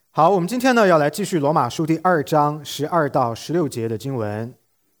好，我们今天呢要来继续罗马书第2章12到16节的经文。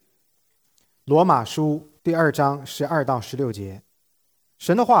罗马书第2章12到16节，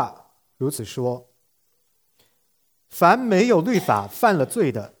神的话如此说：凡没有律法犯了罪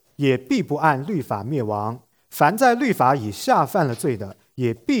的，也必不按律法灭亡；凡在律法以下犯了罪的，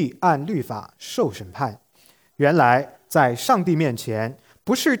也必按律法受审判。原来在上帝面前，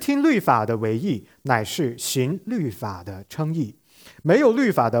不是听律法的为义，乃是行律法的称义。没有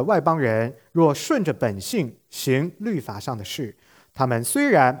律法的外邦人，若顺着本性行律法上的事，他们虽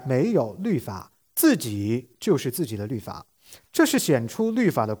然没有律法，自己就是自己的律法。这是显出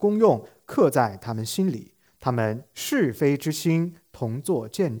律法的功用，刻在他们心里。他们是非之心同作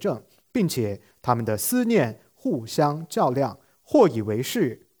见证，并且他们的思念互相较量，或以为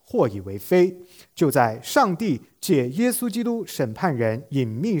是，或以为非。就在上帝借耶稣基督审判人隐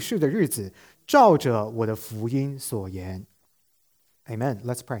秘事的日子，照着我的福音所言。Amen.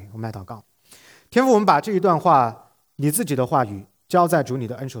 Let's pray. 我们来祷告。天父，我们把这一段话，你自己的话语交在主你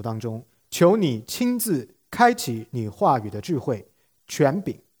的恩手当中，求你亲自开启你话语的智慧、权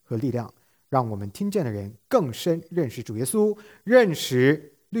柄和力量，让我们听见的人更深认识主耶稣，认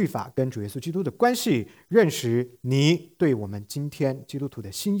识律法跟主耶稣基督的关系，认识你对我们今天基督徒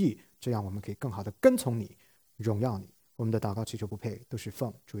的心意，这样我们可以更好的跟从你，荣耀你。我们的祷告祈求不配，都是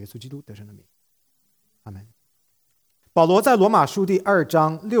奉主耶稣基督得胜的名。阿们。保罗在罗马书第2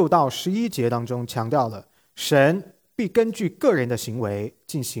章6到11节当中强调了，神必根据个人的行为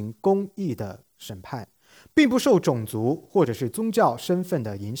进行公义的审判，并不受种族或者是宗教身份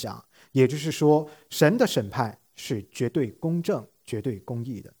的影响。也就是说，神的审判是绝对公正、绝对公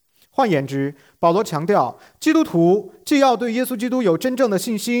义的。换言之，保罗强调，基督徒既要对耶稣基督有真正的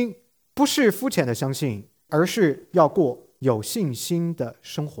信心，不是肤浅的相信，而是要过有信心的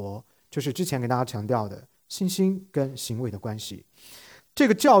生活，就是之前给大家强调的信心跟行为的关系。这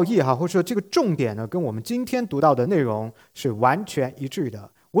个教义或者说这个重点呢，跟我们今天读到的内容是完全一致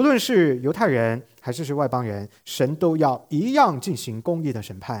的。无论是犹太人还是外邦人，神都要一样进行公义的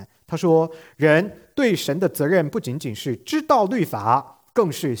审判。他说，人对神的责任不仅仅是知道律法，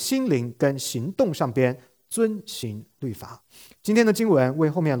更是心灵跟行动上边遵行律法。今天的经文为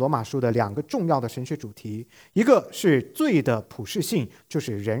后面罗马书的2个重要的神学主题，一个是罪的普世性，就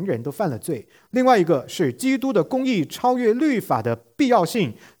是人人都犯了罪；另外一个是基督的公义超越律法的必要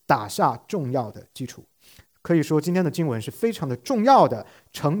性，打下重要的基础。可以说今天的经文是非常的重要的，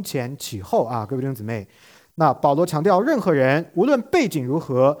承前启后各位弟兄姊妹。那保罗强调，任何人无论背景如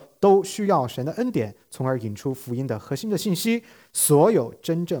何，都需要神的恩典，从而引出福音的核心的信息。所有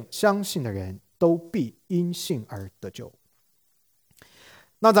真正相信的人都必因信而得救。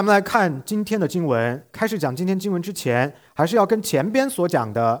那咱们来看今天的经文。开始讲今天经文之前，还是要跟前边所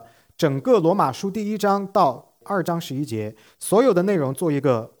讲的整个罗马书第1章到2章11节所有的内容做一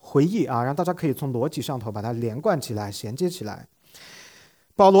个回忆让大家可以从逻辑上头把它连贯起来、衔接起来。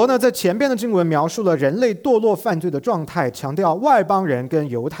保罗呢，在前边的经文描述了人类堕落犯罪的状态，强调外邦人跟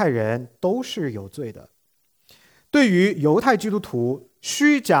犹太人都是有罪的。对于犹太基督徒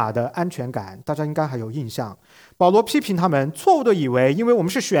虚假的安全感，大家应该还有印象。保罗批评他们错误的以为，因为我们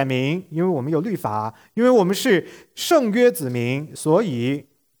是选民，因为我们有律法，因为我们是圣约子民，所以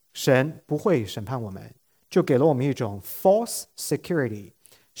神不会审判我们，就给了我们一种 false security，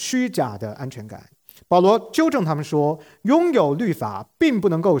 虚假的安全感。保罗纠正他们说，拥有律法并不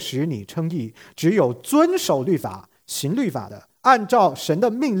能够使你称义，只有遵守律法、行律法的，按照神的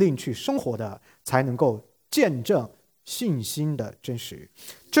命令去生活的，才能够见证信心的真实。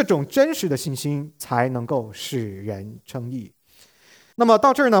这种真实的信心才能够使人称义。那么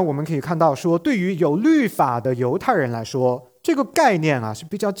到这儿呢，我们可以看到说，对于有律法的犹太人来说，这个概念是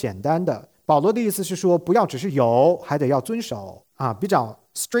比较简单的。保罗的意思是说，不要只是有，还得要遵守比较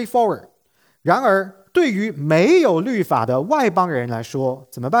straightforward。然而对于没有律法的外邦人来说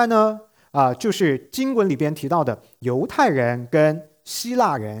怎么办呢？就是经文里边提到的犹太人跟希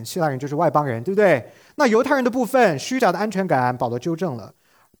腊人，希腊人就是外邦人，对不对？那犹太人的部分虚假的安全感，保罗纠正了。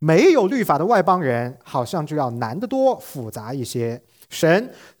没有律法的外邦人好像就要难得多、复杂一些。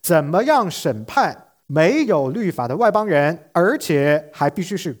神怎么样审判没有律法的外邦人，而且还必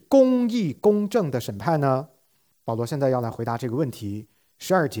须是公义公正的审判呢？保罗现在要来回答这个问题。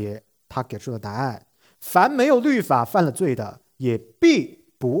12节他给出了答案：凡没有律法犯了罪的，也必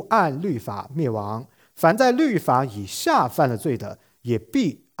不按律法灭亡；凡在律法以下犯了罪的，也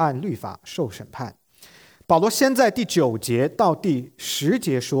必按律法受审判。保罗先在第9节到第10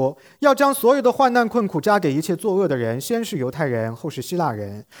节说，要将所有的患难困苦加给一切作恶的人，先是犹太人，后是希腊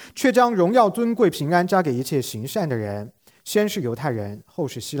人；却将荣耀尊贵平安加给一切行善的人，先是犹太人，后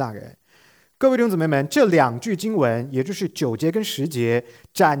是希腊人。各位弟兄姊妹们，这2句经文，也就是9节跟10节，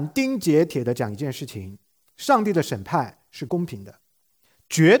斩钉截铁地讲一件事情：上帝的审判是公平的，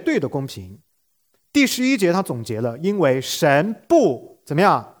绝对的公平。第11节他总结了，因为神不怎么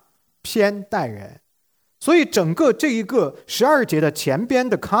样偏待人。所以整个这一个12节的前边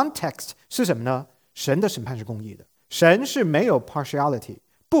的 context 是什么呢？神的审判是公义的，神是没有 partiality，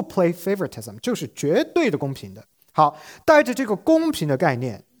 不 play favoritism， 就是绝对的公平的。好，带着这个公平的概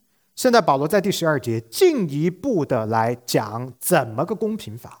念，现在保罗在第12节进一步的来讲怎么个公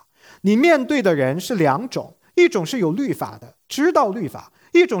平法。你面对的人是2种，一种是有律法的，知道律法，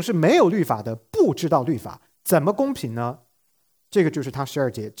一种是没有律法的，不知道律法。怎么公平呢？这个就是他12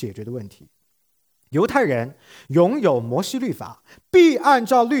节解决的问题。犹太人拥有摩西律法，必按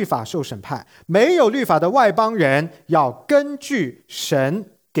照律法受审判；没有律法的外邦人要根据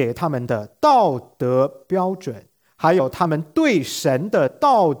神给他们的道德标准，还有他们对神的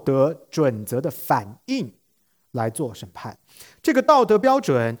道德准则的反应来做审判。这个道德标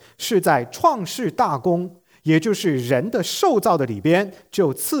准是在创世大公，也就是人的受造的里边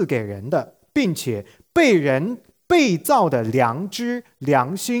就赐给人的，并且被人被造的良知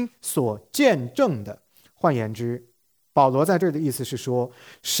良心所见证的。换言之，保罗在这里的意思是说，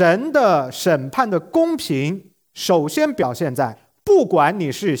神的审判的公平首先表现在不管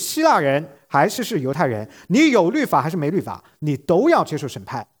你是希腊人还是犹太人，你有律法还是没律法，你都要接受审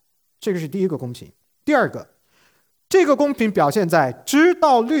判。这个是第一个公平。第二个，这个公平表现在知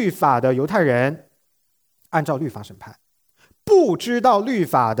道律法的犹太人按照律法审判，不知道律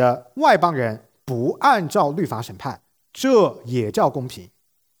法的外邦人不按照律法审判，这也叫公平。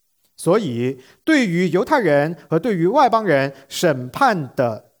所以对于犹太人和对于外邦人，审判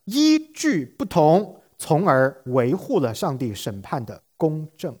的依据不同，从而维护了上帝审判的公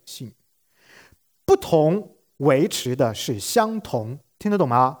正性。不同维持的是相同，听得懂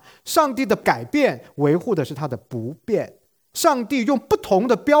吗？上帝的改变维护的是他的不变。上帝用不同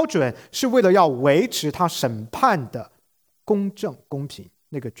的标准，是为了要维持他审判的公正公平，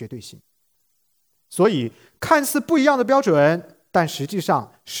那个绝对性。所以看似不一样的标准，但实际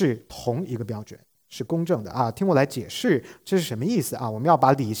上是同一个标准，是公正的啊！听我来解释这是什么意思啊？我们要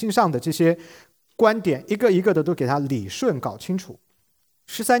把理性上的这些观点一个一个的都给它理顺搞清楚。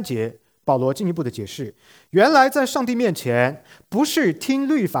13节保罗进一步的解释，原来在上帝面前，不是听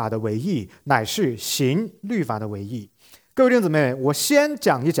律法的为义，乃是行律法的为义。各位弟兄姊妹，我先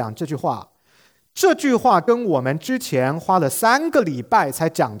讲一讲这句话。这句话跟我们之前花了3个礼拜才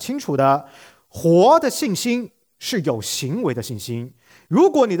讲清楚的活的信心是有行为的信心。如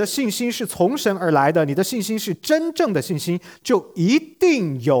果你的信心是从神而来的，你的信心是真正的信心，就一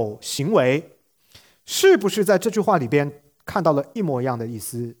定有行为。是不是在这句话里边看到了一模一样的意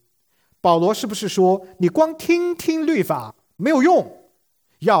思？保罗是不是说你光听听律法没有用，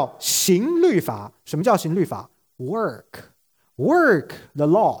要行律法？什么叫行律法？ work the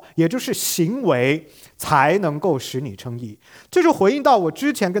law， 也就是行为才能够使你称义。这就回应到我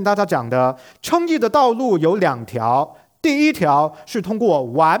之前跟大家讲的，称义的道路有2条。第一条是通过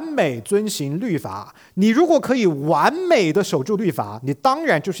完美遵行律法，你如果可以完美的守住律法，你当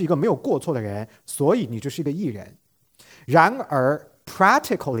然就是一个没有过错的人，所以你就是一个义人。然而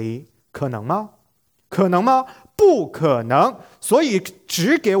practically 可能吗？可能吗？不可能。所以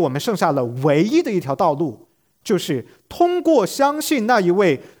只给我们剩下了唯一的一条道路，就是通过相信那一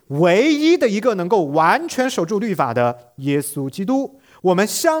位唯一的一个能够完全守住律法的耶稣基督，我们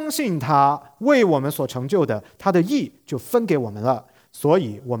相信他为我们所成就的，他的义就分给我们了。所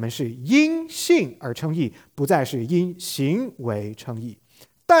以我们是因信而称义，不再是因行为称义。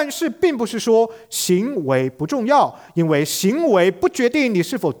但是并不是说行为不重要，因为行为不决定你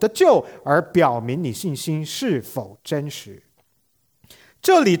是否得救，而表明你信心是否真实。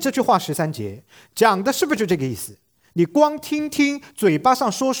这里这句话13节讲的是不是就这个意思？你光听听，嘴巴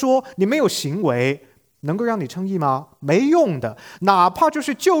上说说，你没有行为，能够让你称义吗？没用的。哪怕就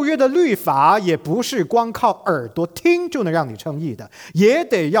是旧约的律法，也不是光靠耳朵听就能让你称义的，也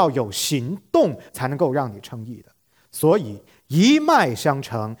得要有行动才能够让你称义的。所以一脉相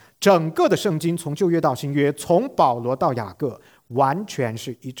承，整个的圣经从旧约到新约，从保罗到雅各，完全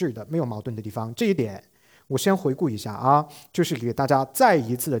是一致的，没有矛盾的地方。这一点我先回顾一下啊，就是给大家再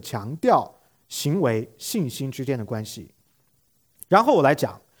一次的强调行为信心之间的关系。然后我来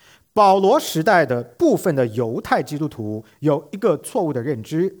讲保罗时代的部分的犹太基督徒有一个错误的认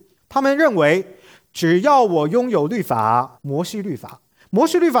知，他们认为只要我拥有律法，摩西律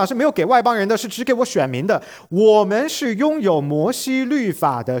法是没有给外邦人的，是只给我选民的。我们是拥有摩西律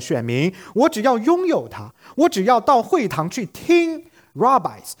法的选民，我只要拥有它，我只要到会堂去听，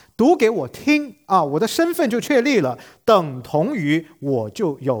 rabbis， 读给我听啊，我的身份就确立了，等同于我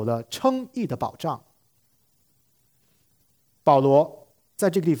就有了称义的保障。保罗在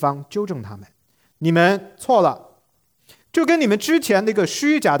这个地方纠正他们，你们错了，就跟你们之前那个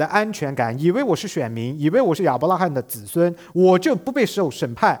虚假的安全感，以为我是选民，以为我是亚伯拉罕的子孙，我就不被受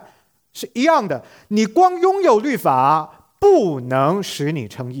审判，是一样的。你光拥有律法不能使你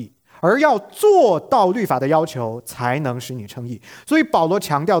称义，而要做到律法的要求才能使你称义。所以保罗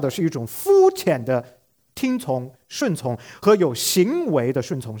强调的是一种肤浅的听从顺从和有行为的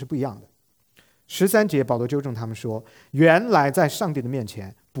顺从是不一样的。13节保罗纠正他们说，原来在上帝的面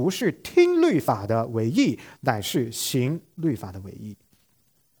前不是听律法的为义，乃是行律法的为义。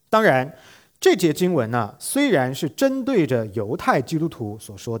当然这节经文呢，虽然是针对着犹太基督徒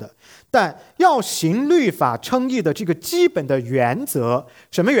所说的，但要行律法称义的这个基本的原则，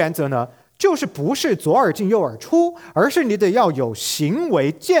什么原则呢？就是不是左耳进右耳出，而是你得要有行为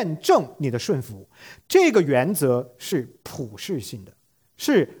见证你的顺服。这个原则是普世性的，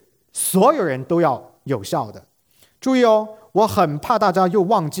是所有人都要有效的。注意哦，我很怕大家又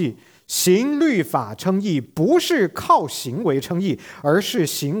忘记，行律法称义不是靠行为称义，而是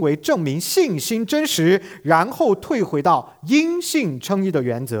行为证明信心真实，然后退回到因信称义的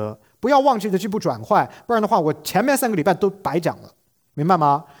原则。不要忘记了这步转换，不然的话我前面3个礼拜都白讲了，明白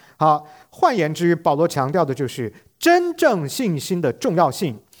吗？好，换言之，保罗强调的就是真正信心的重要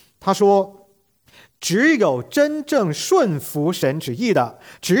性。他说，只有真正顺服神旨意的，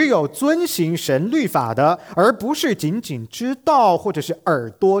只有遵行神律法的，而不是仅仅知道或者是耳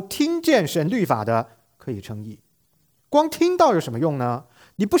朵听见神律法的，可以称义。光听到有什么用呢？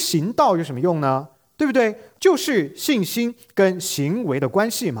你不行道有什么用呢？对不对？就是信心跟行为的关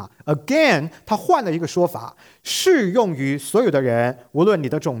系嘛。Again， 他换了一个说法，适用于所有的人，无论你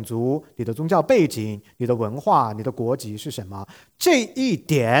的种族、你的宗教背景、你的文化、你的国籍是什么，这一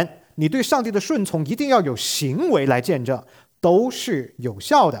点你对上帝的顺从一定要有行为来见证，都是有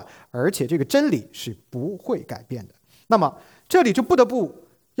效的，而且这个真理是不会改变的。那么这里就不得不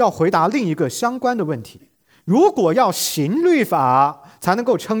要回答另一个相关的问题，如果要行律法才能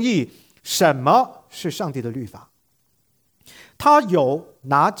够称义，什么是上帝的律法？它有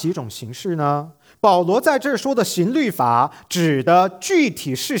哪几种形式呢？保罗在这儿说的行律法指的具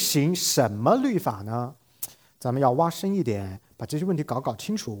体是行什么律法呢？咱们要挖深一点，把这些问题搞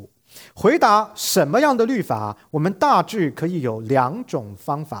清楚。回答什么样的律法，我们大致可以有2种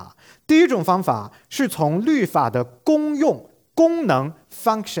方法。第一种方法是从律法的功用、功能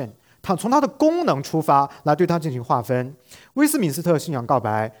function， 从它的功能出发来对它进行划分。威斯敏斯特信仰告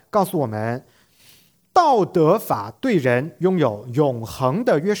白告诉我们，道德法对人拥有永恒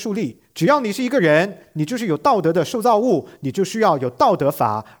的约束力。只要你是一个人，你就是有道德的受造物，你就需要有道德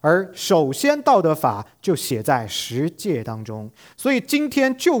法，而首先道德法就写在十诫当中。所以今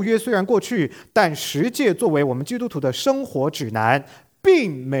天旧约虽然过去，但十诫作为我们基督徒的生活指南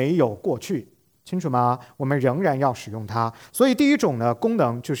并没有过去，清楚吗？我们仍然要使用它。所以第一种呢，功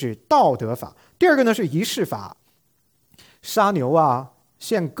能就是道德法。第二个呢是仪式法，杀牛啊，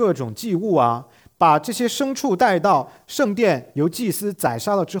献各种祭物啊，把这些牲畜带到圣殿，由祭司宰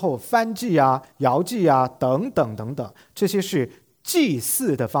杀了之后燔祭啊、摇祭啊等等等等，这些是祭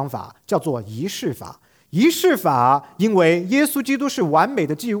祀的方法，叫做仪式法。仪式法因为耶稣基督是完美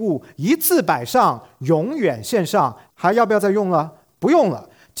的祭物，一次摆上，永远献上，还要不要再用了？不用了。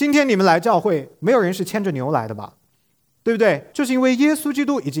今天你们来教会，没有人是牵着牛来的吧？对不对？就是因为耶稣基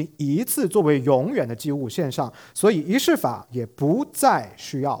督已经一次作为永远的祭物献上，所以仪式法也不再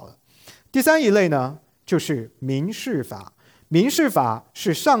需要了。第三一类呢，就是民事法。民事法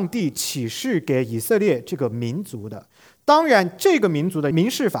是上帝启示给以色列这个民族的。当然，这个民族的民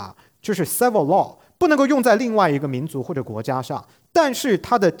事法就是 civil law， 不能够用在另外一个民族或者国家上，但是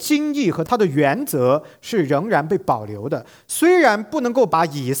它的精义和它的原则是仍然被保留的。虽然不能够把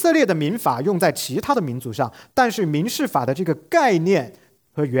以色列的民法用在其他的民族上，但是民事法的这个概念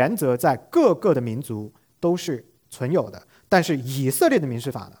和原则在各个的民族都是存有的。但是以色列的民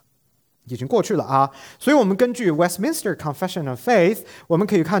事法呢，已经过去了啊。所以我们根据 Westminster Confession of Faith， 我们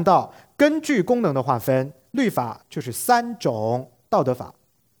可以看到，根据功能的划分，律法就是3种：道德法、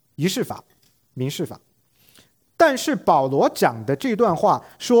仪式法、民事法。但是保罗讲的这段话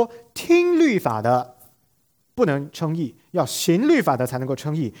说，听律法的不能称义，要行律法的才能够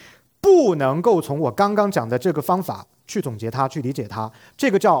称义，不能够从我刚刚讲的这个方法去总结它，去理解它。这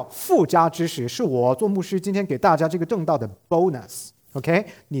个叫附加知识，是我做牧师今天给大家这个正道的 bonus。OK，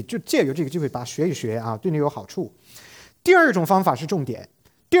 你就借由这个机会把它学一学啊，对你有好处。第二种方法是重点，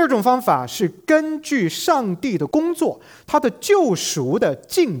第二种方法是根据上帝的工作，他的救赎的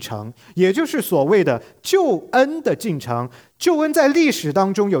进程，也就是所谓的救恩的进程。救恩在历史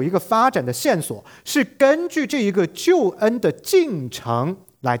当中有一个发展的线索，是根据这一个救恩的进程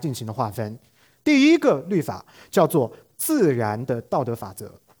来进行的划分。第一个律法叫做自然的道德法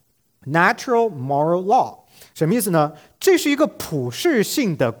则 （natural moral law）。什么意思呢？这是一个普世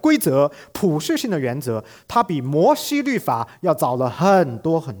性的规则，普世性的原则，它比摩西律法要早了很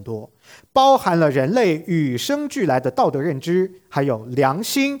多很多，包含了人类与生俱来的道德认知，还有良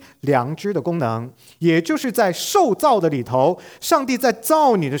心、良知的功能。也就是在受造的里头，上帝在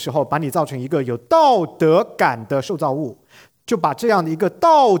造你的时候，把你造成一个有道德感的受造物，就把这样的一个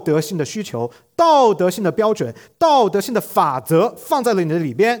道德性的需求、道德性的标准、道德性的法则放在了你的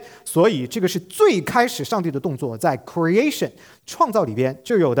里边。所以这个是最开始上帝的动作，在 creation 创造里边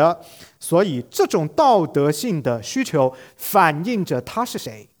就有的。所以这种道德性的需求反映着他是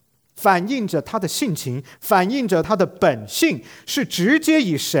谁，反映着他的性情，反映着他的本性，是直接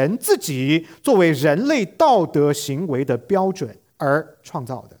以神自己作为人类道德行为的标准而创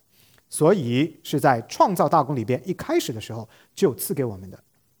造的。所以是在创造大功里边一开始的时候就赐给我们的。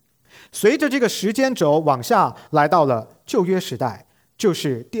随着这个时间轴往下来到了旧约时代，就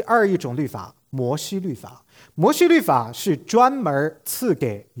是第二一种律法，摩西律法。摩西律法是专门赐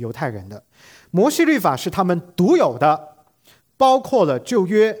给犹太人的，摩西律法是他们独有的，包括了旧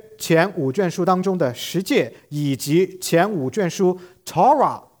约前5卷书当中的十诫，以及前5卷书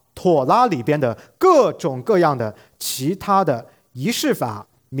Torah 妥拉里边的各种各样的其他的仪式法、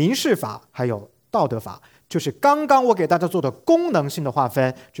民事法还有道德法，就是刚刚我给大家做的功能性的划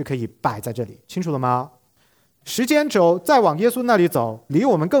分，就可以摆在这里，清楚了吗？时间轴再往耶稣那里走，离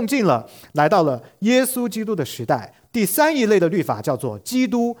我们更近了，来到了耶稣基督的时代。第三一类的律法叫做基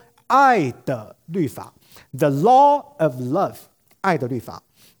督爱的律法 The law of love， 爱的律法。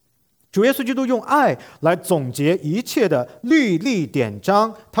主耶稣基督用爱来总结一切的律例典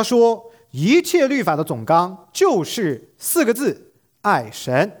章，他说一切律法的总纲就是4个字，爱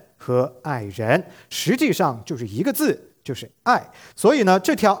神和爱人，实际上就是一个字，就是爱。所以呢，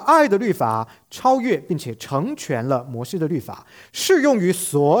这条爱的律法超越并且成全了摩西的律法，适用于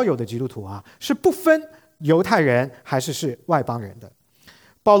所有的基督徒啊，是不分犹太人还是外邦人的。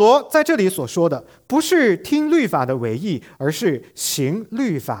保罗在这里所说的不是听律法的为义，而是行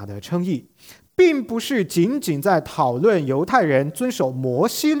律法的称义，并不是仅仅在讨论犹太人遵守摩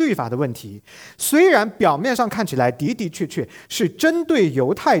西律法的问题。虽然表面上看起来的的确确是针对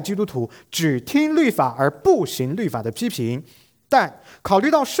犹太基督徒只听律法而不行律法的批评，但考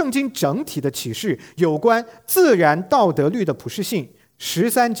虑到圣经整体的启示有关自然道德律的普适性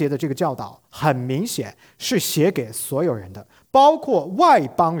，13节的这个教导很明显是写给所有人的，包括外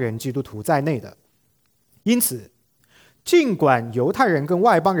邦人基督徒在内的。因此尽管犹太人跟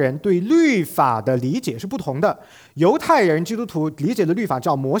外邦人对律法的理解是不同的，犹太人基督徒理解的律法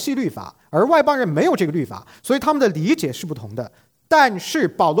叫摩西律法，而外邦人没有这个律法，所以他们的理解是不同的。但是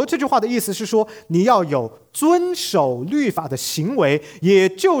保罗这句话的意思是说，你要有遵守律法的行为，也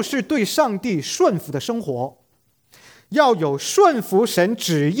就是对上帝顺服的生活，要有顺服神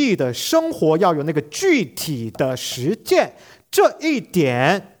旨意的生活，要有那个具体的实践，这一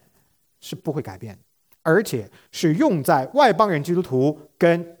点是不会改变的，而且是用在外邦人基督徒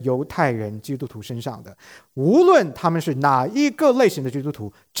跟犹太人基督徒身上的。无论他们是哪一个类型的基督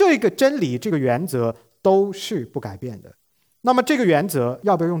徒，这个真理、这个原则都是不改变的。那么这个原则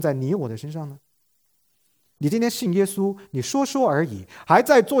要不要用在你我的身上呢？你今天信耶稣，你说说而已，还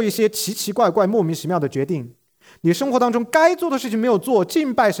在做一些奇奇怪怪、莫名其妙的决定。你生活当中该做的事情没有做，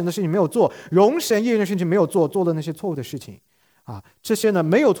敬拜神的事情没有做，容神益人的事情没有做，做了那些错误的事情这些呢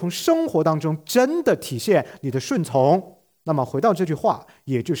没有从生活当中真的体现你的顺从。那么回到这句话，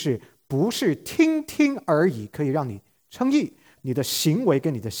也就是不是听听而已可以让你称义，你的行为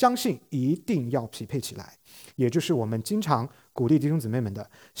跟你的相信一定要匹配起来，也就是我们经常鼓励弟兄姊妹们的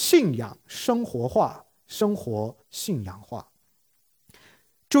信仰生活化，生活信仰化。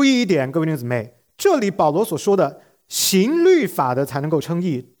注意一点，各位弟兄姊妹，这里保罗所说的行律法的才能够称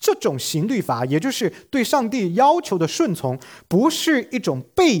义，这种行律法也就是对上帝要求的顺从，不是一种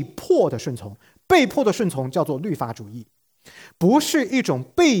被迫的顺从。被迫的顺从叫做律法主义，不是一种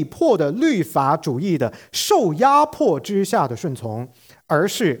被迫的律法主义的受压迫之下的顺从，而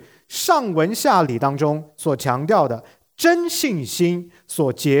是上文下理当中所强调的真信心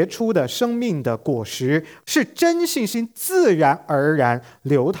所结出的生命的果实，是真信心自然而然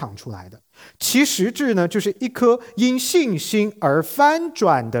流淌出来的。其实质呢，就是一颗因信心而翻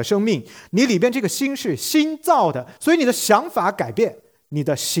转的生命。你里边这个心是新造的，所以你的想法改变，你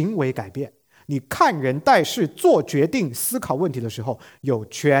的行为改变，你看人待事、做决定、思考问题的时候，有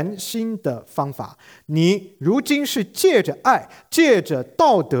全新的方法。你如今是借着爱、借着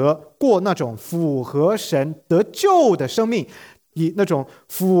道德过那种符合神得救的生命，以那种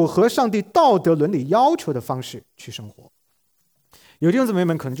符合上帝道德伦理要求的方式去生活。有弟兄姊妹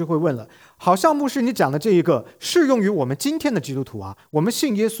们可能就会问了，好像牧师你讲的这一个适用于我们今天的基督徒啊，我们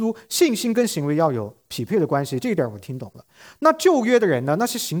信耶稣，信心跟行为要有匹配的关系，这一点我听懂了。那旧约的人呢，那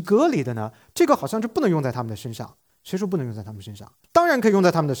些行割礼的呢，这个好像就不能用在他们的身上。谁说不能用在他们身上？当然可以用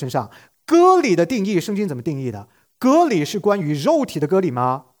在他们的身上。割礼的定义，圣经怎么定义的？割礼是关于肉体的割礼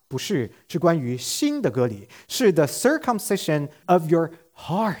吗？不是，是关于心的割礼，是 the circumcision of your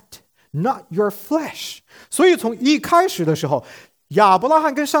heart, not your flesh。 所以从一开始的时候，亚伯拉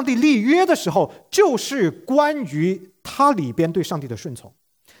罕跟上帝立约的时候，就是关于他里边对上帝的顺从，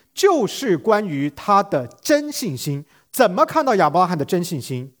就是关于他的真信心。怎么看到亚伯拉罕的真信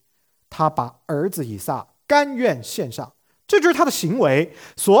心？他把儿子以撒甘愿献上，这就是他的行为，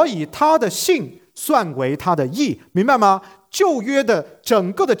所以他的信算为他的义，明白吗？旧约的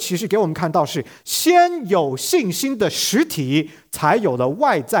整个的启示给我们看到是先有信心的实体，才有了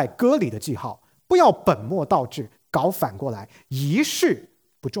外在割礼的记号。不要本末倒置，搞反过来。仪式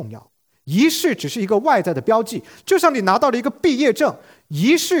不重要，仪式只是一个外在的标记，就像你拿到了一个毕业证，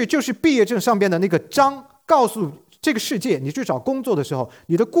仪式就是毕业证上边的那个章，告诉这个世界你去找工作的时候，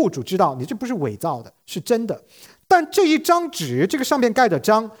你的雇主知道你这不是伪造的，是真的。但这一张纸，这个上面盖的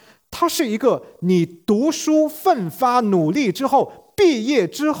章，它是一个你读书奋发努力之后毕业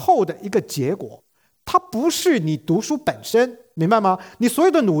之后的一个结果，它不是你读书本身，明白吗？你所有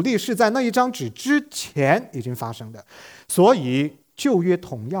的努力是在那一张纸之前已经发生的。所以旧约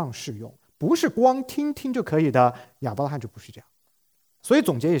同样适用，不是光听听就可以的。亚伯拉罕就不是这样。所以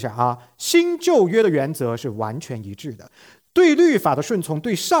总结一下啊，新旧约的原则是完全一致的。对律法的顺从，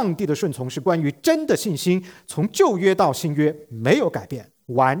对上帝的顺从，是关于真的信心，从旧约到新约没有改变，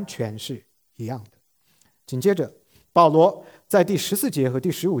完全是一样的。紧接着保罗在第14节和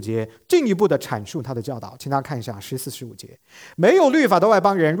第15节进一步的阐述他的教导，请大家看一下14、15节。没有律法的外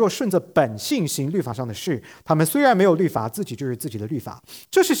邦人，若顺着本性行律法上的事，他们虽然没有律法，自己就是自己的律法。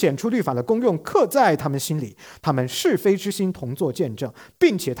这是显出律法的功用刻在他们心里，他们是非之心同作见证，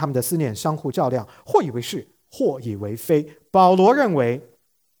并且他们的思念相互较量，或以为是，或以为非。保罗认为，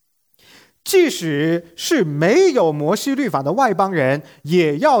即使是没有摩西律法的外邦人，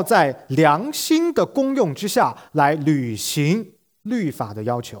也要在良心的功用之下来履行律法的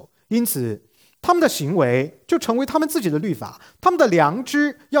要求。因此他们的行为就成为他们自己的律法，他们的良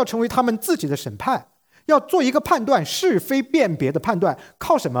知要成为他们自己的审判，要做一个判断，是非辨别的判断。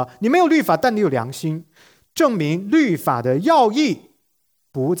靠什么？你没有律法，但你有良心，证明律法的要义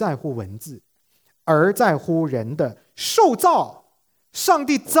不在乎文字，而在乎人的受造。上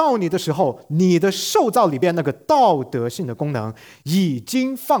帝造你的时候，你的受造里边那个道德性的功能已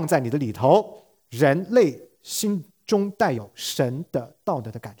经放在你的里头，人类心中带有神的道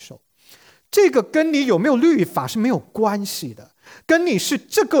德的感受。这个跟你有没有律法是没有关系的，跟你是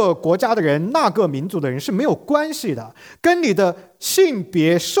这个国家的人那个民族的人是没有关系的，跟你的性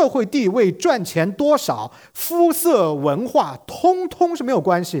别、社会地位、赚钱多少、肤色、文化通通是没有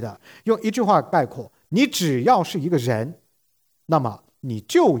关系的。用一句话概括，你只要是一个人，那么你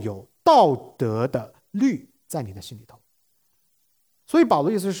就有道德的律在你的心里头。所以保罗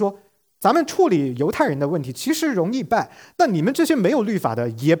的意思是说，咱们处理犹太人的问题其实容易办，但你们这些没有律法的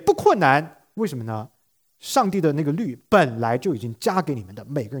也不困难。为什么呢？上帝的那个律本来就已经加给你们的，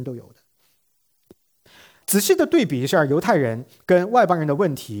每个人都有的。仔细的对比一下犹太人跟外邦人的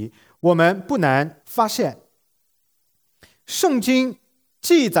问题，我们不难发现，圣经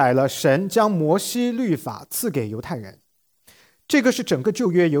记载了神将摩西律法赐给犹太人，这个是整个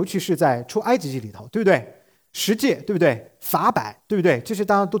旧约，尤其是在出埃及记里头，对不对？10诫，对不对？法版，对不对？这些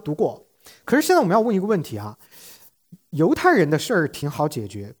大家都读过。可是现在我们要问一个问题啊，犹太人的事儿挺好解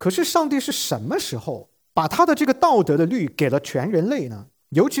决，可是上帝是什么时候把他的这个道德的律给了全人类呢？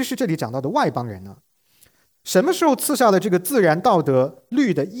尤其是这里讲到的外邦人呢？什么时候赐下了这个自然道德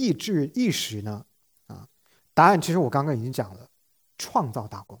律的意识呢？答案其实我刚刚已经讲了，创造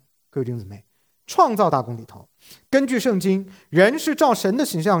大功。各位弟兄姊妹，创造大功里头，根据圣经，人是照神的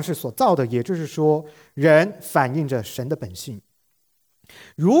形象是所造的，也就是说，人反映着神的本性。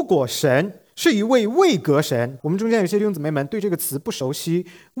如果神是一位位格神，我们中间有些弟兄姊妹们对这个词不熟悉，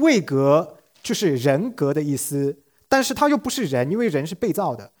位格就是人格的意思，但是他又不是人，因为人是被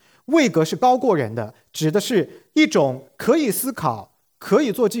造的。位格是高过人的，指的是一种可以思考、可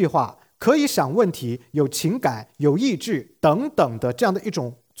以做计划、可以想问题、有情感、有意志等等的这样的一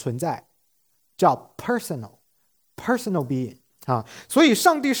种存在，叫 personal being，所以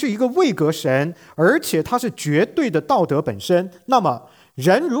上帝是一个位格神，而且他是绝对的道德本身。那么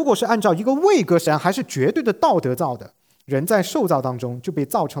人如果是按照一个位格神还是绝对的道德造的，人在受造当中就被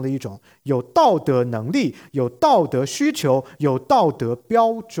造成了一种有道德能力、有道德需求、有道德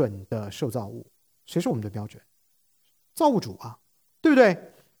标准的受造物。谁是我们的标准？造物主啊，对不对？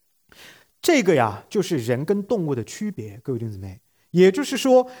这个呀，就是人跟动物的区别，各位弟兄姊妹。也就是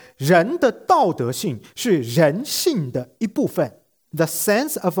说，人的道德性是人性的一部分。The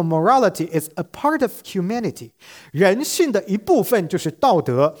sense of morality is a part of humanity. 人性的一部分就是道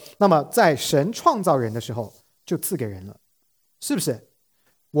德。那么在神创造人的时候，就赐给人了，是不是？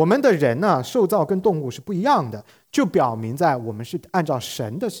我们的人呢，受造跟动物是不一样的，就表明在我们是按照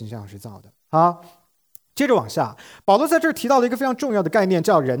神的形象是造的啊。接着往下，保罗在这儿提到了一个非常重要的概念，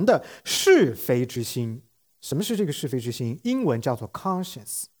叫人的是非之心。什么是这个是非之心？英文叫做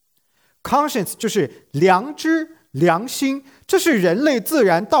conscience。conscience 就是良知、良心，这是人类自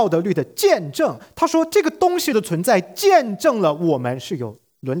然道德律的见证。他说这个东西的存在见证了我们是有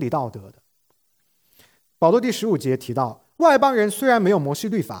伦理道德的。保罗第15节提到，外邦人虽然没有摩西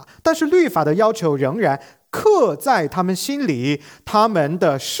律法，但是律法的要求仍然刻在他们心里，他们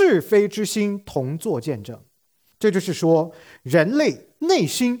的是非之心同作见证。这就是说，人类内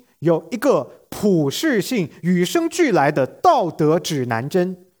心有一个普世性、与生俱来的道德指南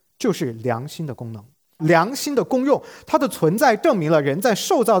针，就是良心的功能、良心的功用。它的存在证明了人在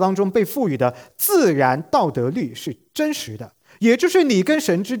受造当中被赋予的自然道德律是真实的，也就是你跟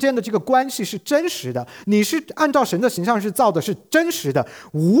神之间的这个关系是真实的，你是按照神的形象是造的，是真实的。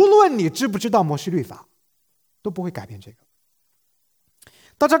无论你知不知道摩西律法，都不会改变这个。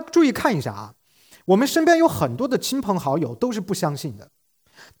大家注意看一下啊，我们身边有很多的亲朋好友都是不相信的，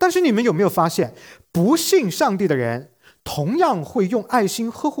但是你们有没有发现，不信上帝的人同样会用爱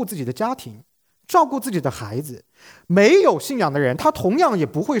心呵护自己的家庭，照顾自己的孩子。没有信仰的人，他同样也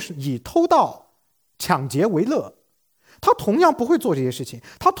不会以偷盗、抢劫为乐，他同样不会做这些事情，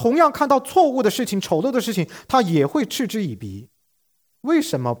他同样看到错误的事情、丑陋的事情，他也会嗤之以鼻。为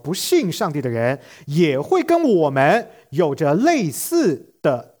什么不信上帝的人也会跟我们有着类似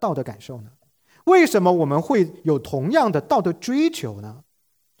的道德感受呢？为什么我们会有同样的道德追求呢？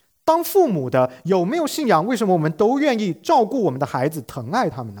当父母的有没有信仰？为什么我们都愿意照顾我们的孩子、疼爱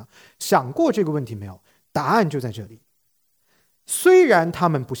他们呢？想过这个问题没有？答案就在这里。虽然他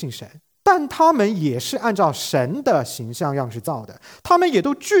们不信神，但他们也是按照神的形象样式造的，他们也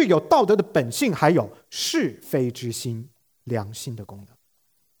都具有道德的本性，还有是非之心、良心的功能。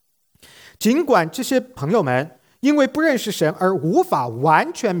尽管这些朋友们因为不认识神而无法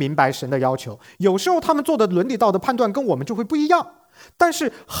完全明白神的要求，有时候他们做的伦理道德判断跟我们就会不一样，但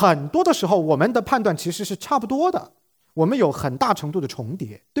是很多的时候我们的判断其实是差不多的，我们有很大程度的重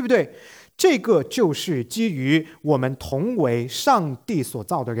叠，对不对？这个就是基于我们同为上帝所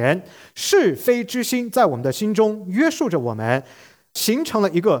造的人，是非之心在我们的心中约束着我们，形成了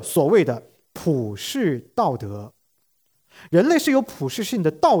一个所谓的普世道德。人类是有普世性的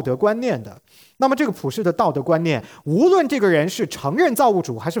道德观念的，那么这个普世的道德观念，无论这个人是承认造物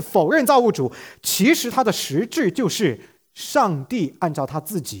主还是否认造物主，其实他的实质就是上帝按照他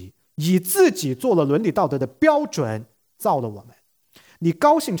自己以自己做了伦理道德的标准造了我们。你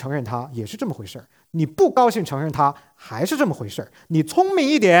高兴承认他也是这么回事儿，你不高兴承认他还是这么回事儿。你聪明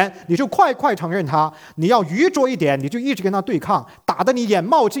一点你就快承认他，你要愚拙一点你就一直跟他对抗，打得你眼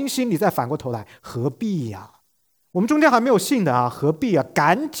冒金星，你再反过头来，何必呀？我们中间还没有信的啊，何必啊？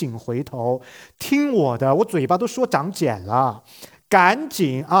赶紧回头听我的，我嘴巴都说长茧了，赶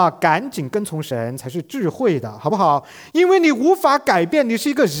紧跟从神才是智慧的，好不好？因为你无法改变你是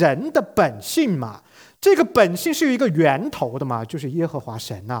一个人的本性嘛，这个本性是有一个源头的嘛，就是耶和华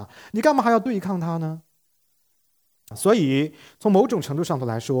神啊，你干嘛还要对抗他呢？所以从某种程度上头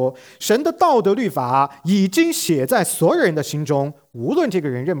来说，神的道德律法已经写在所有人的心中，无论这个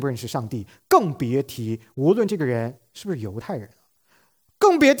人认不认识上帝，更别提无论这个人是不是犹太人，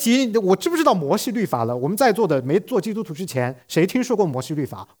更别提我知不知道摩西律法了。我们在座的没做基督徒之前，谁听说过摩西律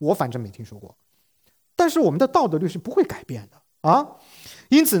法？我反正没听说过。但是我们的道德律是不会改变的啊。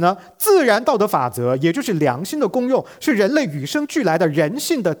因此呢，自然道德法则也就是良心的功用，是人类与生俱来的人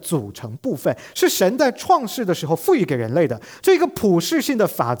性的组成部分，是神在创世的时候赋予给人类的。这个普世性的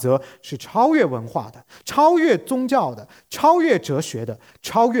法则是超越文化的，超越宗教的，超越哲学的，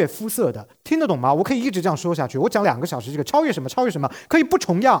超越肤色的。听得懂吗？我可以一直这样说下去，我讲2个小时，这个超越什么超越什么可以不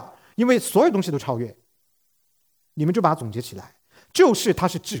重样，因为所有东西都超越。你们就把它总结起来，就是它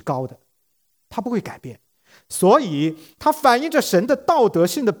是至高的，它不会改变，所以它反映着神的道德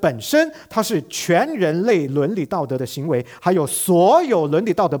性的本身，它是全人类伦理道德的行为，还有所有伦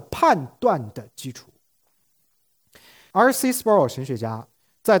理道德判断的基础。R.C. Sproul 神学家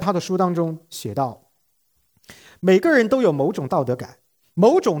在他的书当中写道，每个人都有某种道德感，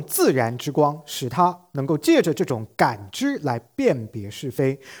某种自然之光，使他能够借着这种感知来辨别是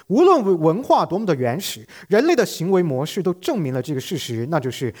非。无论文化多么的原始，人类的行为模式都证明了这个事实，那就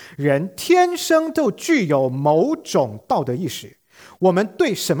是人天生就具有某种道德意识。我们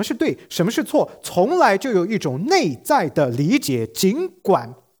对什么是对，什么是错，从来就有一种内在的理解，尽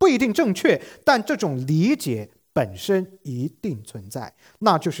管不一定正确，但这种理解本身一定存在，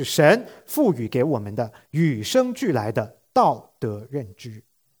那就是神赋予给我们的与生俱来的道德认知。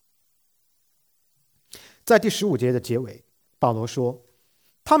在第15节的结尾，保罗说，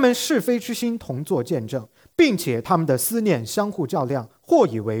他们是非之心同作见证，并且他们的思念相互较量，或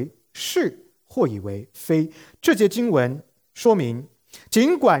以为是，或以为非。这节经文说明，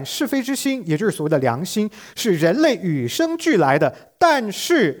尽管是非之心，也就是所谓的良心，是人类与生俱来的，但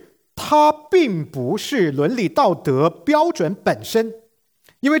是它并不是伦理道德标准本身。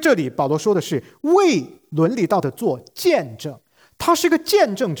因为这里保罗说的是为伦理道德做见证，他是个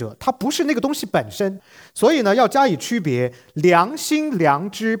见证者，他不是那个东西本身。所以呢，要加以区别，良心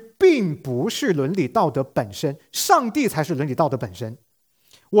良知并不是伦理道德本身，上帝才是伦理道德本身。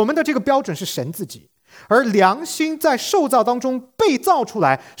我们的这个标准是神自己，而良心在受造当中被造出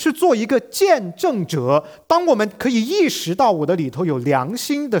来，是做一个见证者。当我们可以意识到我的里头有良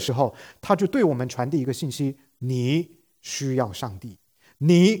心的时候，他就对我们传递一个信息，你需要上帝，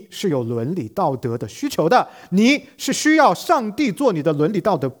你是有伦理道德的需求的，你是需要上帝做你的伦理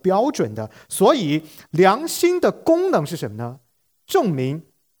道德标准的。所以良心的功能是什么呢？证明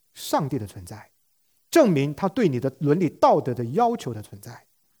上帝的存在，证明他对你的伦理道德的要求的存在。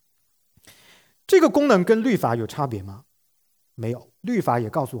这个功能跟律法有差别吗？没有，律法也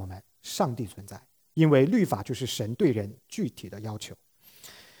告诉我们上帝存在，因为律法就是神对人具体的要求。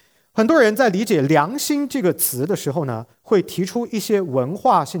很多人在理解良心这个词的时候呢，会提出一些文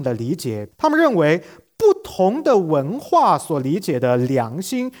化性的理解。他们认为不同的文化所理解的良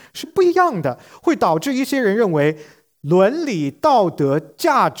心是不一样的，会导致一些人认为伦理道德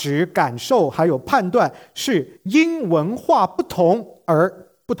价值感受还有判断是因文化不同而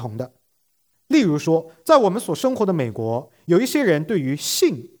不同的。例如说，在我们所生活的美国，有一些人对于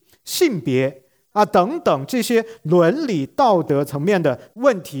性别等等这些伦理道德层面的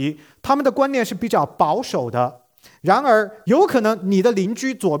问题，他们的观念是比较保守的。然而有可能你的邻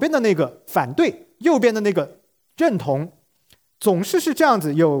居左边的那个反对，右边的那个认同，总是这样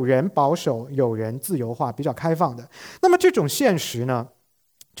子，有人保守，有人自由化，比较开放的。那么这种现实呢，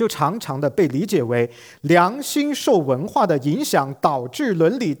就常常的被理解为良心受文化的影响，导致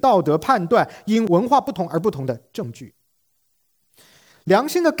伦理道德判断因文化不同而不同的证据。良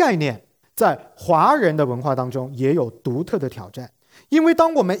心的概念在华人的文化当中也有独特的挑战，因为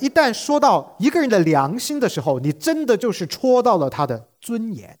当我们一旦说到一个人的良心的时候，你真的就是戳到了他的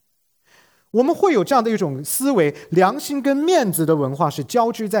尊严。我们会有这样的一种思维，良心跟面子的文化是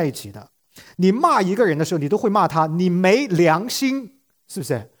交织在一起的。你骂一个人的时候，你都会骂他你没良心，是不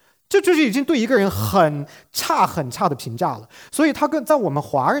是？这就是已经对一个人很差的评价了。所以他在我们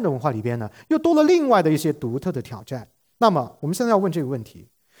华人的文化里边呢，又多了另外的一些独特的挑战。那么我们现在要问这个问题，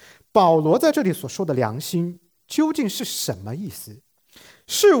保罗在这里所说的良心究竟是什么意思？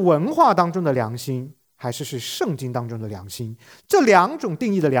是文化当中的良心，还是圣经当中的良心？这两种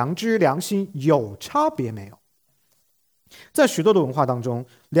定义的良知、良心有差别没有？在许多的文化当中，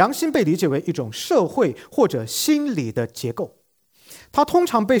良心被理解为一种社会或者心理的结构，它通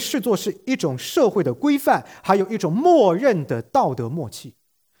常被视作是一种社会的规范，还有一种默认的道德默契，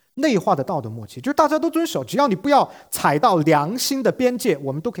内化的道德默契，就是大家都遵守，只要你不要踩到良心的边界，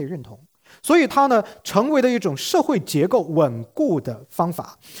我们都可以认同。所以它呢，成为了一种社会结构稳固的方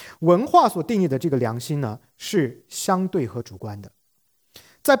法。文化所定义的这个良心呢，是相对和主观的，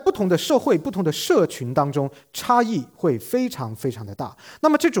在不同的社会、不同的社群当中，差异会非常的大。那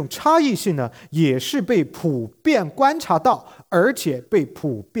么这种差异性呢，也是被普遍观察到，而且被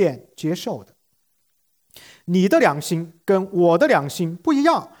普遍接受的。你的良心跟我的良心不一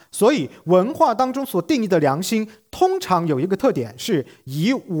样，所以文化当中所定义的良心，通常有一个特点，是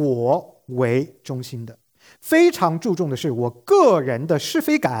以我为中心的，非常注重的是我个人的是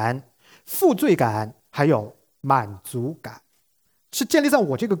非感、负罪感，还有满足感，是建立在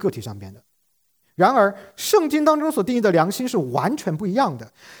我这个个体上边的。然而圣经当中所定义的良心是完全不一样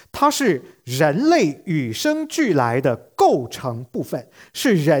的，它是人类与生俱来的构成部分，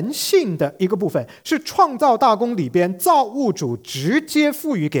是人性的一个部分，是创造大功里边造物主直接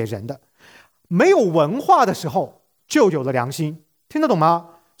赋予给人的。没有文化的时候就有了良心，听得懂吗？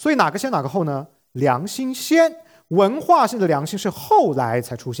所以哪个先哪个后呢？良心先，文化性的良心是后来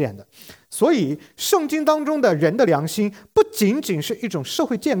才出现的。所以圣经当中的人的良心不仅仅是一种社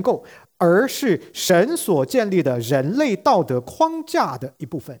会建构，而是神所建立的人类道德框架的一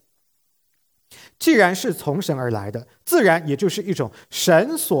部分。既然是从神而来的，自然也就是一种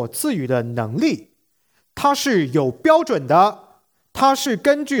神所赐予的能力，它是有标准的，它是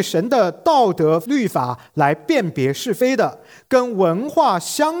根据神的道德律法来辨别是非的。跟文化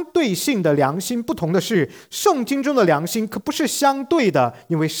相对性的良心不同的是，圣经中的良心可不是相对的，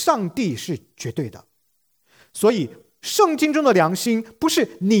因为上帝是绝对的。所以圣经中的良心不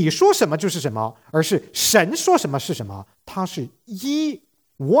是你说什么就是什么，而是神说什么是什么，它是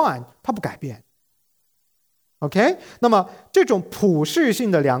one，它不改变。OK， 那么这种普世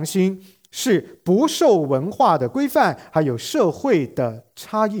性的良心是不受文化的规范还有社会的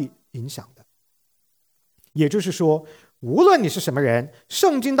差异影响的。也就是说，无论你是什么人，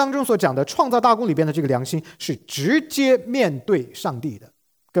圣经当中所讲的创造大功里边的这个良心是直接面对上帝的，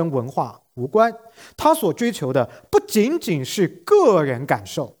跟文化无关。他所追求的不仅仅是个人感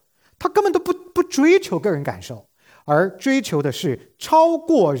受，他根本都不追求个人感受，而追求的是超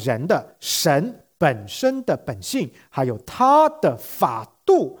过人的神本身的本性，还有他的法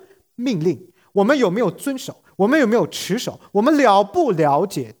度命令。我们有没有遵守？我们有没有持守？我们了不了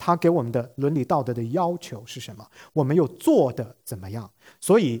解他给我们的伦理道德的要求是什么？我们又做得怎么样？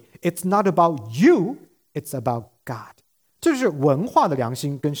所以 it's not about you, it's about God。 这就是文化的良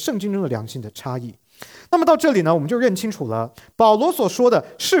心跟圣经中的良心的差异。那么到这里呢，我们就认清楚了，保罗所说的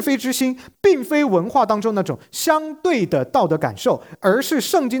是非之心并非文化当中那种相对的道德感受，而是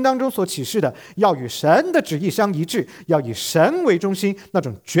圣经当中所启示的要与神的旨意相一致，要以神为中心，那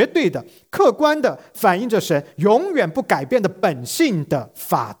种绝对的客观的反映着神永远不改变的本性的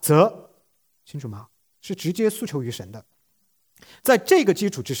法则。清楚吗？是直接诉求于神的。在这个基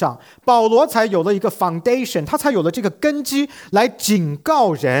础之上，保罗才有了一个 foundation， 他才有了这个根基来警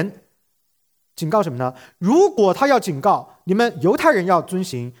告人。警告什么呢？如果他要警告你们犹太人要遵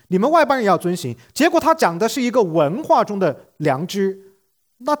行，你们外邦人要遵行，结果他讲的是一个文化中的良知，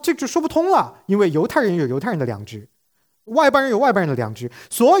那这就说不通了。因为犹太人有犹太人的良知，外邦人有外邦人的良知。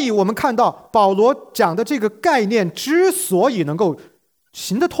所以我们看到保罗讲的这个概念之所以能够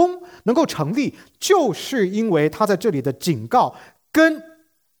行得通，能够成立，就是因为他在这里的警告跟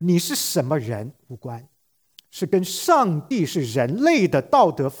你是什么人无关，是跟上帝是人类的道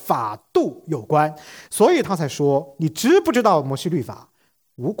德法度有关。所以他才说，你知不知道摩西律法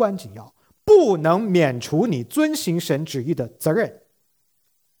无关紧要，不能免除你遵行神旨意的责任。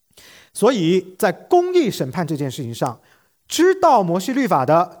所以在公义审判这件事情上，知道摩西律法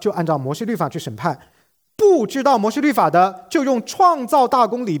的就按照摩西律法去审判，不知道摩西律法的就用创造大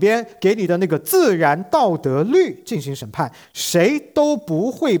功里边给你的那个自然道德律进行审判。谁都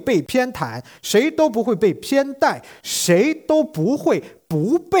不会被偏袒，谁都不会被偏待，谁都不会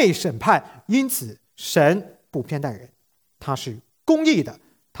不被审判。因此神不偏待人，他是公义的，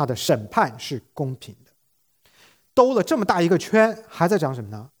他的审判是公平的。兜了这么大一个圈，还在讲什么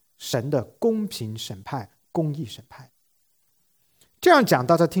呢？神的公平审判，公义审判。这样讲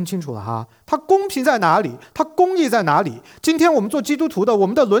大家听清楚了哈，它公平在哪里？它公义在哪里？今天我们做基督徒的，我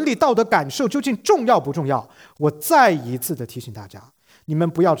们的伦理道德感受究竟重要不重要？我再一次的提醒大家，你们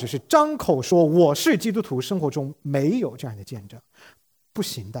不要只是张口说我是基督徒，生活中没有这样的见证，不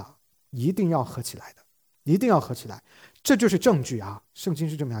行的，一定要合起来的，一定要合起来，这就是证据啊！圣经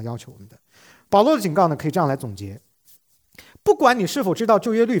是这么样要求我们的。保罗的警告呢，可以这样来总结：不管你是否知道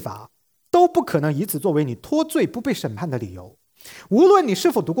旧约律法，都不可能以此作为你脱罪不被审判的理由。无论你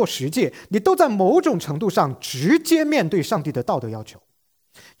是否读过十诫，你都在某种程度上直接面对上帝的道德要求。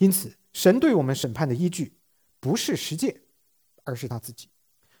因此神对我们审判的依据不是十诫，而是他自己。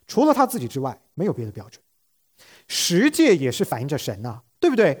除了他自己之外，没有别的标准。十诫也是反映着神啊，对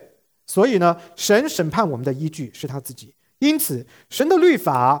不对？所以呢，神审判我们的依据是他自己。因此神的律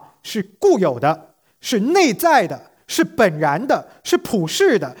法是固有的，是内在的，是本然的，是普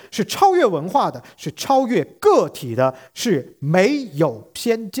世的，是超越文化的，是超越个体的，是没有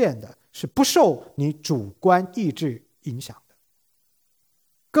偏见的，是不受你主观意志影响的。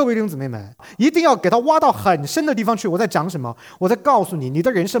各位弟兄姊妹们，一定要给他挖到很深的地方去。我在讲什么？我在告诉你，你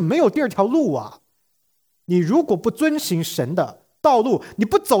的人生没有第二条路啊！你如果不遵行神的道路，你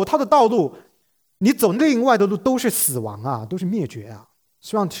不走他的道路，你走另外的路都是死亡啊，都是灭绝啊！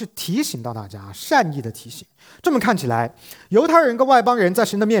希望是提醒到大家，善意的提醒。这么看起来，犹太人跟外邦人在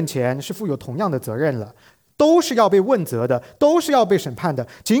神的面前是负有同样的责任了，都是要被问责的，都是要被审判的。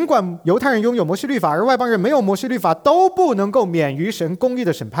尽管犹太人拥有摩西律法，而外邦人没有摩西律法，都不能够免于神公义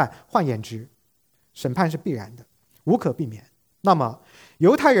的审判。换言之，审判是必然的，无可避免。那么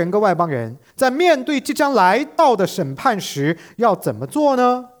犹太人跟外邦人在面对即将来到的审判时要怎么做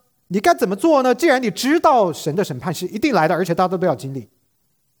呢？你该怎么做呢？既然你知道神的审判是一定来的，而且大家都要经历。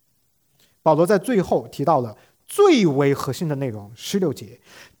保罗在最后提到了最为核心的内容，16节，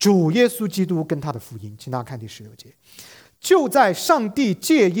主耶稣基督跟他的福音。请大家看第16节，就在上帝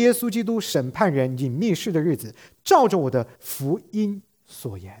借耶稣基督审判人隐秘事的日子，照着我的福音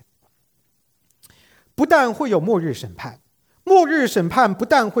所言。不但会有末日审判，末日审判不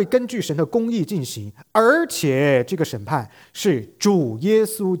但会根据神的公义进行，而且这个审判是主耶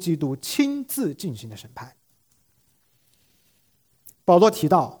稣基督亲自进行的审判。保罗提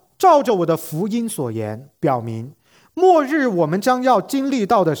到照着我的福音所言，表明末日我们将要经历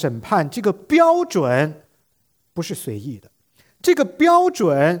到的审判，这个标准不是随意的，这个标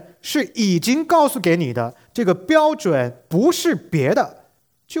准是已经告诉给你的，这个标准不是别的，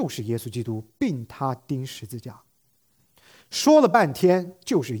就是耶稣基督并他钉十字架。说了半天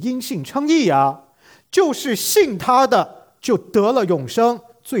就是因信称义啊，就是信他的就得了永生，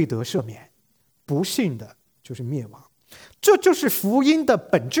罪得赦免，不信的就是灭亡。这就是福音的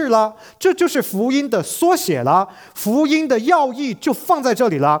本质了，这就是福音的缩写了，福音的要义就放在这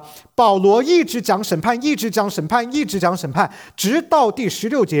里了。保罗一直讲审判，一直讲审判，一直讲审判，直到第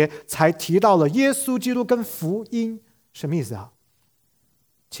16节才提到了耶稣基督跟福音。什么意思啊？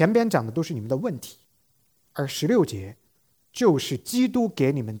前边讲的都是你们的问题，而16节就是基督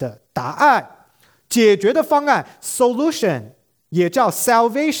给你们的答案，解决的方案 solution， 也叫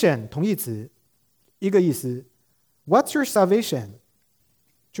salvation， 同义词，一个意思。What's your salvation？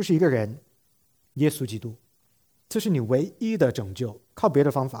 就是一个人，耶稣基督，这是你唯一的拯救，靠别的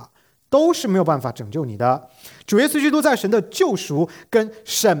方法都是没有办法拯救你的。主耶稣基督在神的救赎跟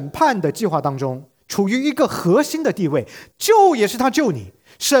审判的计划当中处于一个核心的地位，救也是他救你，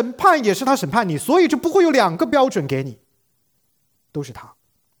审判也是他审判你，所以就不会有两个标准给你，都是他。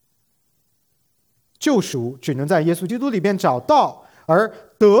救赎只能在耶稣基督里边找到，而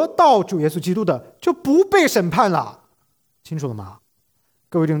得到主耶稣基督的就不被审判了。清楚了吗？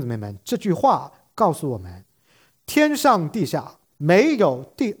各位弟兄姊妹们，这句话告诉我们，天上地下没有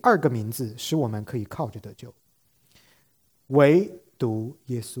第二个名字使我们可以靠着得救，唯独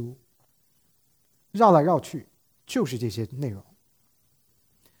耶稣。绕来绕去就是这些内容。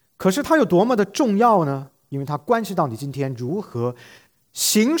可是它有多么的重要呢？因为它关系到你今天如何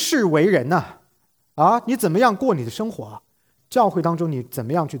行事为人呢？你怎么样过你的生活啊？教会当中你怎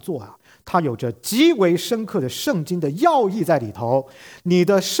么样去做啊？它有着极为深刻的圣经的要义在里头。你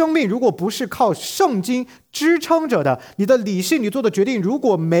的生命如果不是靠圣经支撑着的，你的理性，你做的决定如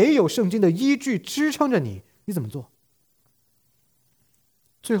果没有圣经的依据支撑着你，你怎么做？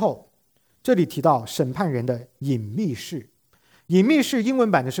最后这里提到审判人的隐秘事，隐秘事英文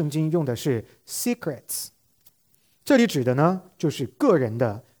版的圣经用的是 secrets， 这里指的呢就是个人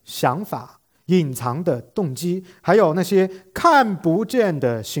的想法、隐藏的动机，还有那些看不见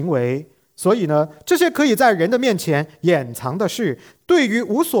的行为。所以呢，这些可以在人的面前掩藏的事，对于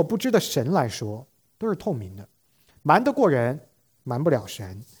无所不知的神来说都是透明的，瞒得过人，瞒不了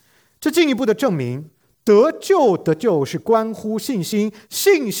神。这进一步的证明，得救是关乎信心，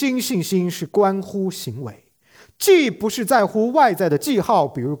信心是关乎行为，既不是在乎外在的记号，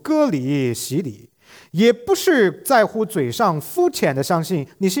比如割礼、洗礼，也不是在乎嘴上肤浅的相信，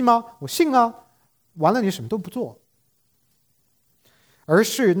你信吗？我信啊，完了你什么都不做，而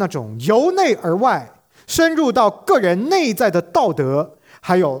是那种由内而外深入到个人内在的道德，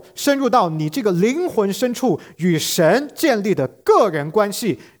还有深入到你这个灵魂深处与神建立的个人关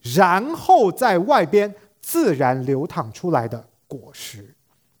系，然后在外边自然流淌出来的果实。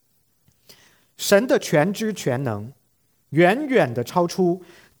神的全知全能远远的超出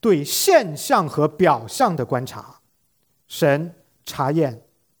对现象和表象的观察，神察验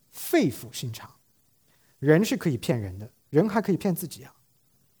肺腑心肠。人是可以骗人的，人还可以骗自己啊，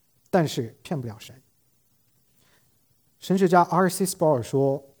但是骗不了神。神学家 R.C. Sproul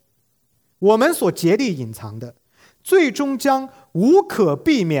说，我们所竭力隐藏的，最终将无可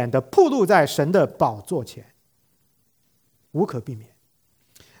避免地暴露在神的宝座前，无可避免。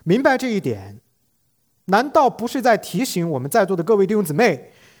明白这一点，难道不是在提醒我们在座的各位弟兄姊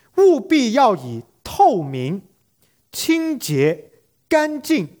妹，务必要以透明、清洁、干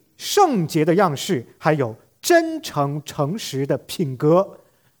净、圣洁的样式，还有真诚诚实的品格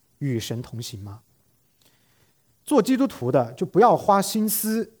与神同行吗？做基督徒的就不要花心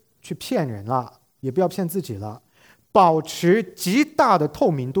思去骗人了，也不要骗自己了，保持极大的透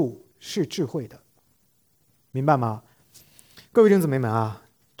明度是智慧的，明白吗？各位弟兄姊妹们啊，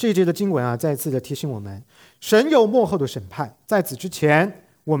这一节的经文啊，再一次的提醒我们，神有末后的审判，在此之前，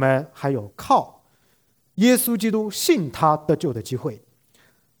我们还有靠耶稣基督信他得救的机会。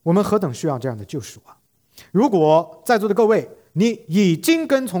我们何等需要这样的救赎啊！如果在座的各位你已经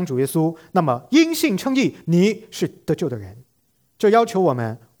跟从主耶稣，那么因信称义，你是得救的人。这要求我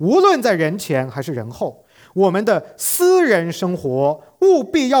们无论在人前还是人后，我们的私人生活务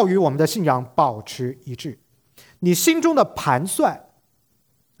必要与我们的信仰保持一致。你心中的盘算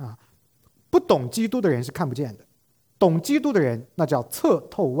不懂基督的人是看不见的，懂基督的人那叫测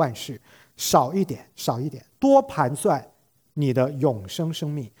透万事，少一点，多盘算你的永生生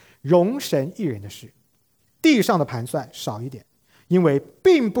命，荣神益人的事。地上的盘算少一点，因为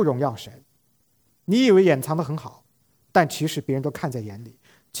并不荣耀神。你以为掩藏得很好，但其实别人都看在眼里，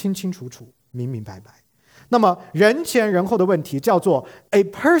清清楚楚，明明白白。那么人前人后的问题叫做 a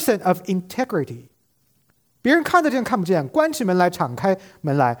person of integrity， 别人看得见看不见，关起门来敞开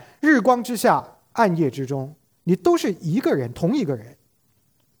门来，日光之下暗夜之中，你都是一个人，同一个人，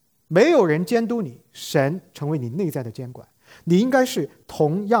没有人监督你，神成为你内在的监管，你应该是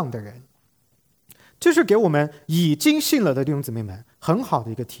同样的人。这是给我们已经信了的弟兄姊妹们很好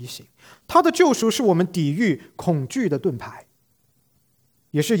的一个提醒。他的救赎是我们抵御恐惧的盾牌，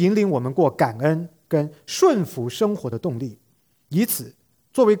也是引领我们过感恩跟顺服生活的动力。以此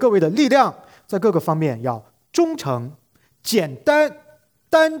作为各位的力量，在各个方面要忠诚、简单、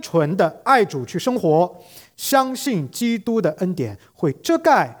单纯的爱主去生活，相信基督的恩典会遮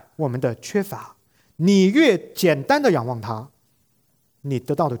盖我们的缺乏。你越简单的仰望他，你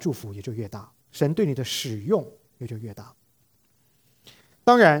得到的祝福也就越大，神对你的使用也就越大。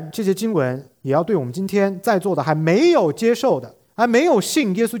当然这些经文也要对我们今天在座的还没有接受的，还没有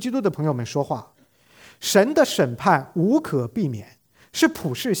信耶稣基督的朋友们说话。神的审判无可避免，是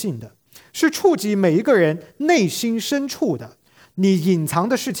普世性的，是触及每一个人内心深处的。你隐藏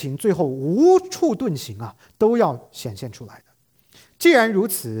的事情最后无处遁形都要显现出来的。既然如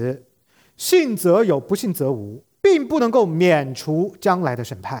此，信则有，不信则无，并不能够免除将来的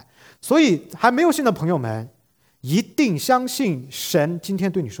审判。所以还没有信的朋友们，一定相信神今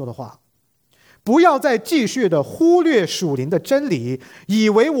天对你说的话，不要再继续的忽略属灵的真理，以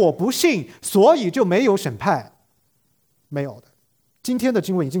为我不信所以就没有审判。没有的，今天的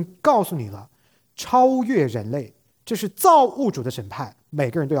经文已经告诉你了，超越人类，这是造物主的审判，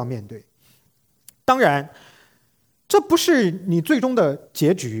每个人都要面对。当然这不是你最终的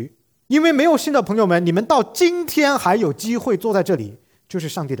结局，因为没有信的朋友们，你们到今天还有机会坐在这里，就是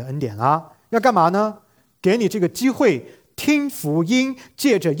上帝的恩典啦。要干嘛呢？给你这个机会听福音，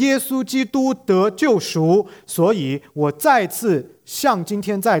借着耶稣基督得救赎。所以我再次向今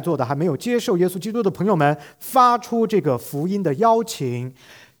天在座的还没有接受耶稣基督的朋友们发出这个福音的邀请，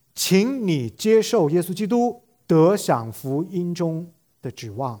请你接受耶稣基督，得享福音中的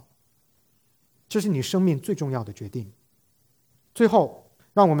指望。这是你生命最重要的决定。最后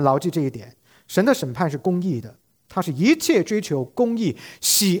让我们牢记这一点，神的审判是公义的，他是一切追求公义、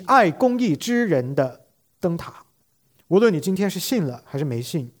喜爱公义之人的灯塔。无论你今天是信了还是没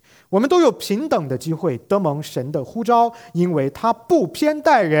信，我们都有平等的机会得蒙神的呼召，因为他不偏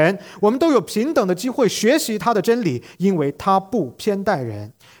待人。我们都有平等的机会学习他的真理，因为他不偏待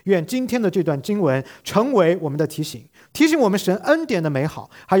人。愿今天的这段经文成为我们的提醒，提醒我们神恩典的美好，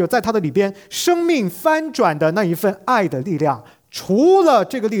还有在他的里边生命翻转的那一份爱的力量。除了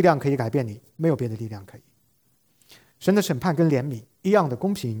这个力量可以改变你，没有别的力量可以。神的审判跟怜悯一样的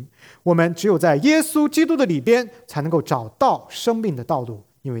公平，我们只有在耶稣基督的里边才能够找到生命的道路，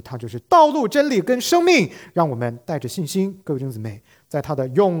因为他就是道路、真理跟生命。让我们带着信心，各位弟兄姊妹，在他的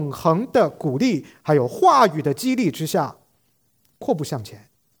永恒的鼓励还有话语的激励之下，阔步向前，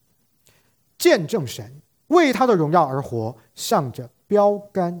见证神，为他的荣耀而活，向着标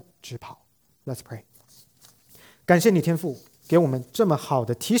杆直跑。 Let's pray。 感谢你天父给我们这么好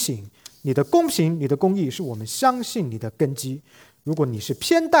的提醒，你的公平、你的公义是我们相信你的根基。如果你是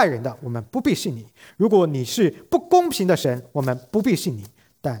偏待人的，我们不必信你；如果你是不公平的神，我们不必信你。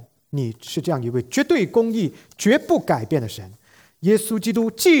但你是这样一位绝对公义、绝不改变的神。耶稣基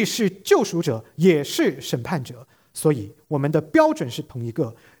督既是救赎者，也是审判者，所以我们的标准是同一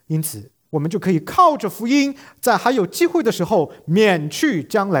个。因此我们就可以靠着福音，在还有机会的时候免去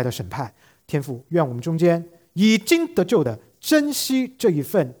将来的审判。天父，愿我们中间已经得救的珍惜这一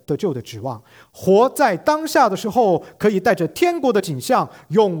份得救的指望，活在当下的时候，可以带着天国的景象、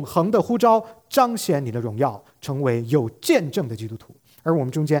永恒的呼召，彰显你的荣耀，成为有见证的基督徒。而我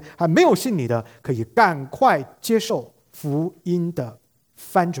们中间还没有信你的，可以赶快接受福音的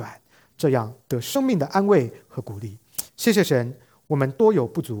翻转，这样得生命的安慰和鼓励。谢谢神，我们多有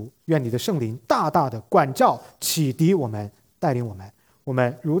不足，愿你的圣灵大大的管教、启迪我们，带领我们。我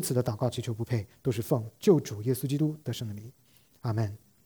们如此的祷告祈求不配，都是奉救主耶稣基督得胜的名，阿们。